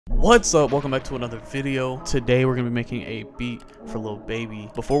What's up? Welcome back to another video. Today we're gonna be making a beat for Lil Baby.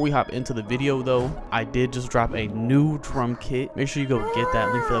 Before we hop into the video though, I did just drop a new drum kit. Make sure you go get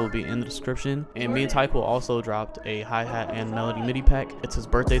that. Link for that will be in the description. And me and Tycho also dropped a hi-hat and melody MIDI pack. It's his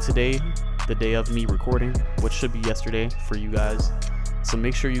birthday today, the day of me recording, which should be yesterday for you guys. So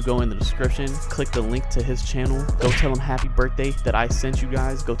make sure you go in the description, click the link to his channel, go tell him happy birthday that I sent you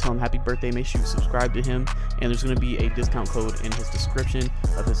guys, go tell him happy birthday, make sure you subscribe to him, and there's going to be a discount code in his description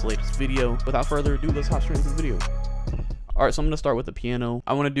of his latest video. Without further ado, let's hop straight into the video. Alright, so I'm going to start with the piano.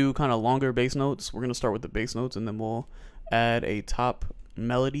 I want to do kind of longer bass notes. We're going to start with the bass notes and then we'll add a top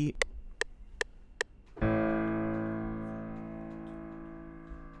melody.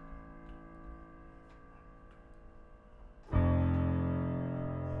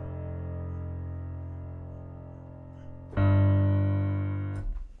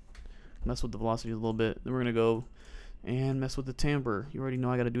 Mess with the velocity a little bit. Then we're gonna go and mess with the timbre. You already know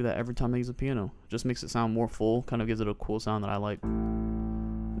I gotta do that every time I use a piano. Just makes it sound more full, kind of gives it a cool sound that I like.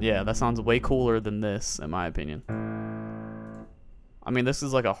 Yeah, that sounds way cooler than this, in my opinion. I mean, this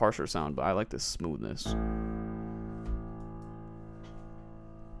is like a harsher sound, but I like this smoothness. Then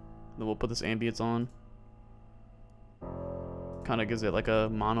we'll put this ambience on. Kind of gives it like a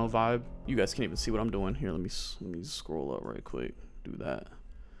mono vibe. You guys can't even see what I'm doing here. Let me scroll up right quick. Do that.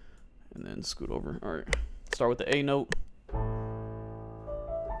 And then scoot over. All right, start with the A note.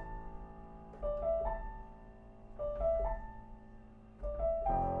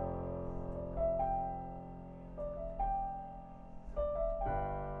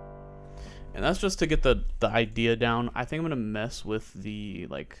 And that's just to get the idea down. I think I'm gonna mess with the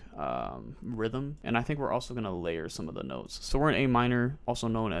rhythm, and I think we're also gonna layer some of the notes. So we're in A minor, also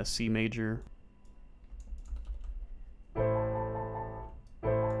known as C major.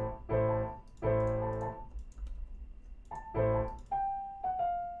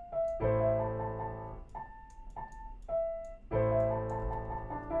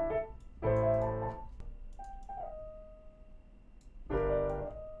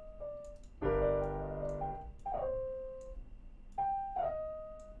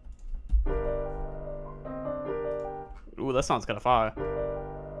 Ooh, that sounds kind of fire.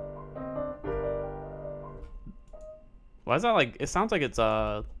 Why is that like? It sounds like it's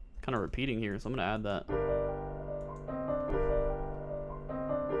kind of repeating here, so I'm gonna add that.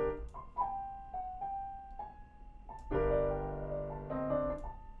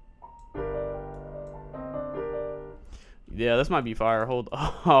 Yeah, this might be fire. Hold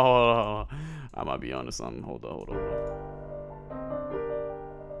on. Oh, I might be onto something. Hold on.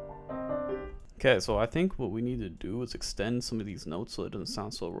 Okay, so I think what we need to do is extend some of these notes so it doesn't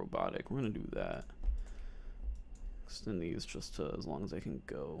sound so robotic. We're gonna do that. Extend these just to as long as they can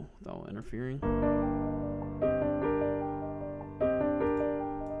go without interfering.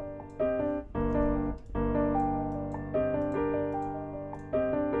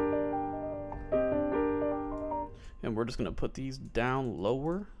 And we're just gonna put these down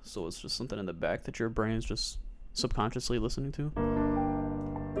lower, so it's just something in the back that your brain is just subconsciously listening to.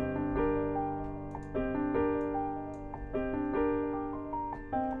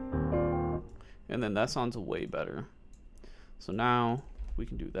 And then that sounds way better. So now we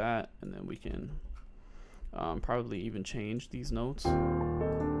can do that, and then we can probably even change these notes.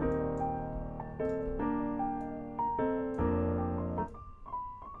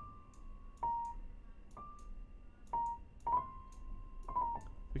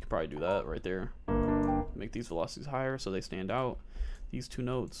 We could probably do that right there. Make these velocities higher so they stand out, these two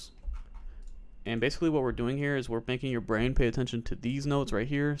notes. And basically what we're doing here is we're making your brain pay attention to these notes right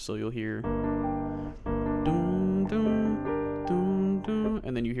here. So you'll hear dun, dun, dun, dun,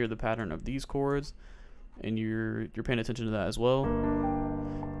 and then you hear the pattern of these chords, and you're paying attention to that as well.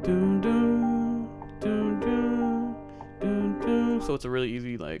 Dun, dun, dun, dun, dun, dun. So it's a really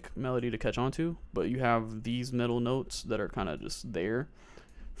easy like melody to catch on to, but you have these middle notes that are kind of just there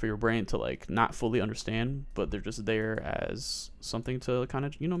for your brain to like not fully understand, but they're just there as something to kind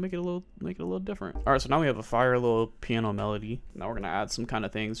of, you know, make it a little different. All right, so now we have a fire little piano melody. Now we're gonna add some kind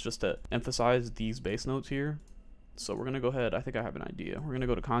of things just to emphasize these bass notes here. So we're gonna go ahead. I think I have an idea. We're gonna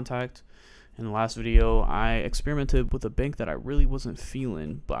go to Contact. In the last video, I experimented with a bank that I really wasn't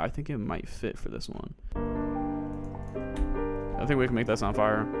feeling, but I think it might fit for this one. I think we can make that sound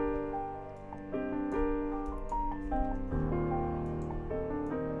fire.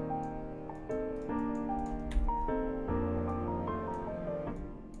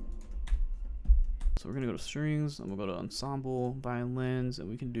 So we're gonna go to strings, and we'll go to ensemble, violins, and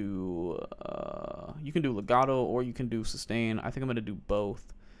we can do you can do legato or you can do sustain. I think I'm gonna do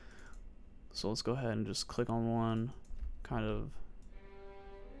both. So let's go ahead and just click on one, kind of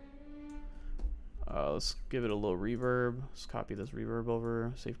Let's give it a little reverb. Let's copy this reverb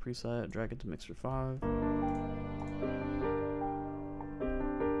over, save preset, drag it to mixer 5.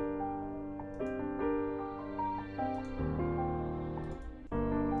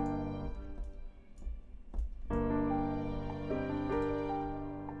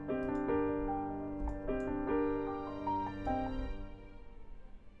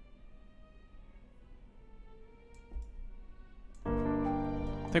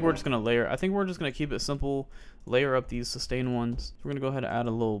 I think we're just gonna layer. I think we're just gonna keep it simple. Layer up these sustain ones. So we're gonna go ahead and add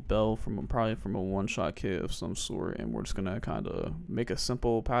a little bell from probably from a one-shot kit of some sort, and we're just gonna kind of make a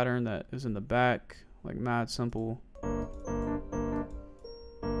simple pattern that is in the back, like mad simple.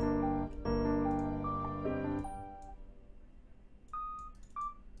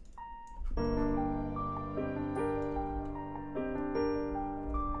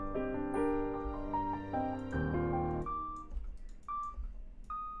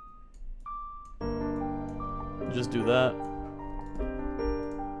 Just do that.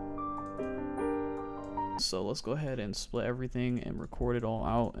 So let's go ahead and split everything and record it all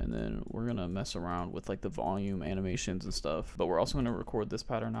out, and then we're gonna mess around with like the volume animations and stuff, but we're also gonna record this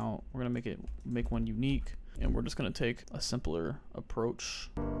pattern out. We're gonna make one unique, and we're just gonna take a simpler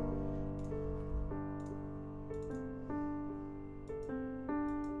approach.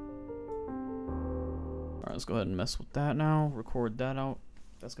 Alright, let's go ahead and mess with that now. Record that out.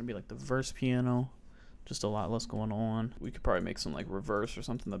 That's gonna be like the verse piano. Just a lot less going on. We could probably make some like reverse or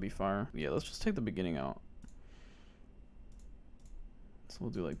something, that'd be fire. Yeah, let's just take the beginning out. So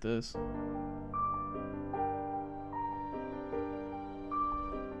we'll do like this.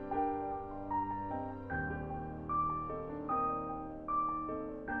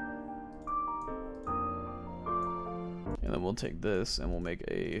 And then we'll take this and we'll make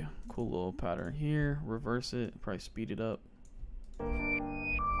a cool little pattern here, reverse it, probably speed it up.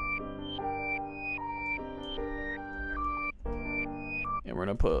 And we're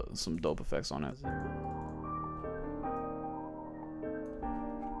gonna put some dope effects on it.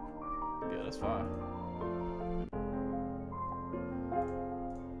 Yeah, that's fine.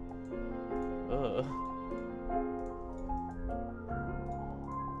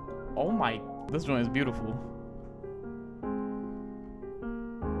 Oh my, this joint is beautiful.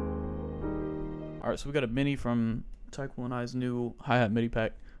 Alright, so we got a mini from Tycho and I's new hi-hat MIDI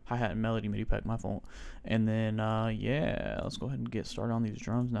pack. Hi-hat and melody MIDI pack, my fault. And then yeah, let's go ahead and get started on these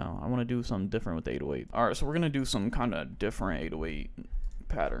drums now. I want to do something different with the 808. All right, so we're gonna do some kind of different 808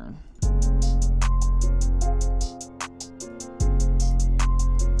 pattern.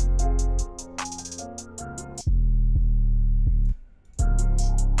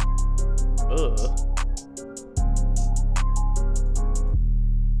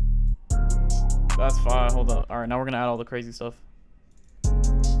 That's fine. Hold up. All right, now we're gonna add all the crazy stuff.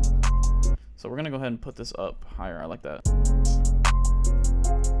 So we're gonna go ahead and put this up higher. I like that.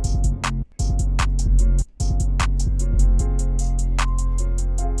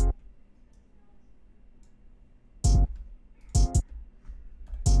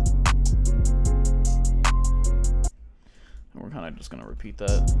 And we're kind of just gonna repeat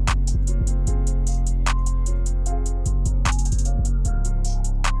that.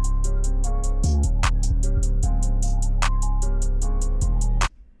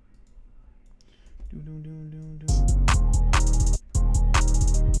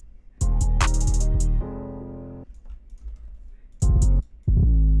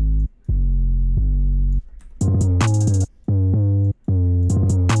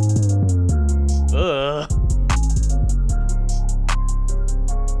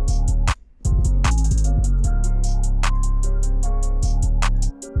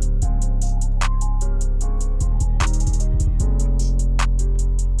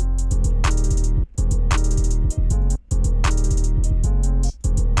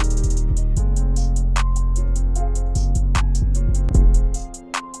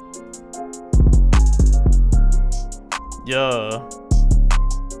 Yeah.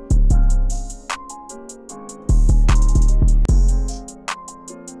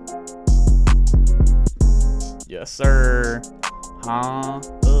 Yes, sir. Huh?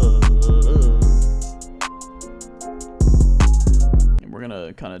 And we're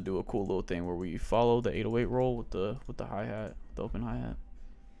gonna kind of do a cool little thing where we follow the 808 roll with the hi-hat, the open hi-hat.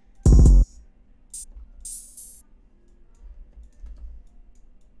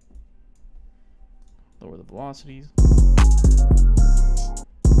 Lower the velocities.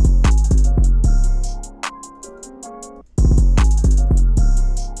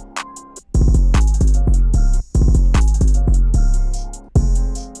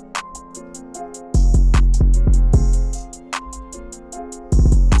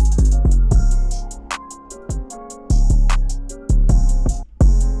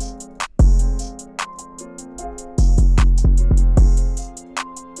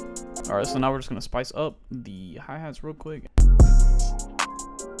 Alright, so now we're just gonna spice up the hi-hats real quick.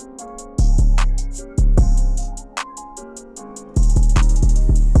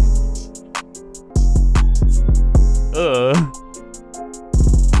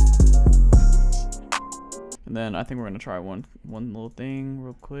 And then I think we're gonna try one little thing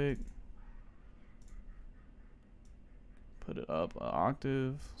real quick. Put it up an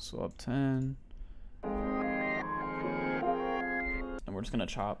octave, so up 10. And we're just gonna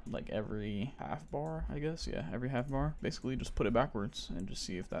chop like every half bar, I guess. Yeah, every half bar. Basically just put it backwards and just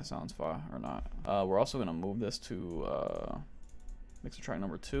see if that sounds fire or not. We're also gonna move this to mixer track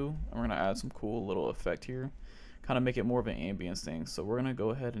number 2, and we're gonna add some cool little effect here. Kind of make it more of an ambience thing. So we're gonna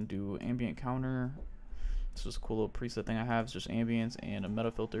go ahead and do ambient counter. It's just a cool little preset thing I have. It's just ambience and a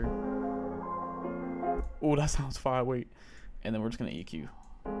meta filter. Oh, that sounds fire. Wait. And then we're just gonna EQ.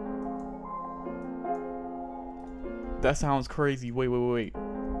 That sounds crazy. Wait.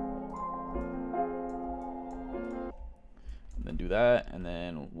 And then do that, and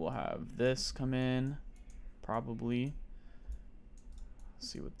then we'll have this come in, probably.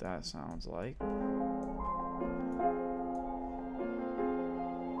 See what that sounds like.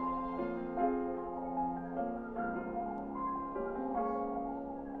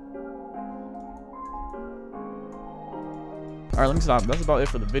 Alright, let me stop. That's about it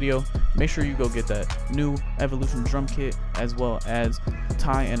for the video. Make sure you go get that new Evolution drum kit, as well as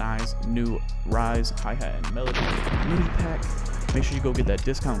Ty and I's new Rise hi-hat and melody mini pack. Make sure you go get that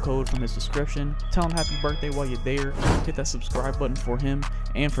discount code from his description. Tell him happy birthday while you're there. Hit that subscribe button for him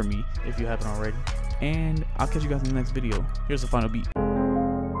and for me if you haven't already. And I'll catch you guys in the next video. Here's the final beat.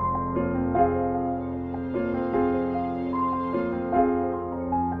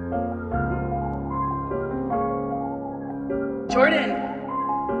 Jordan,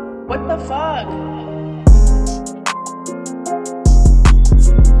 what the fuck?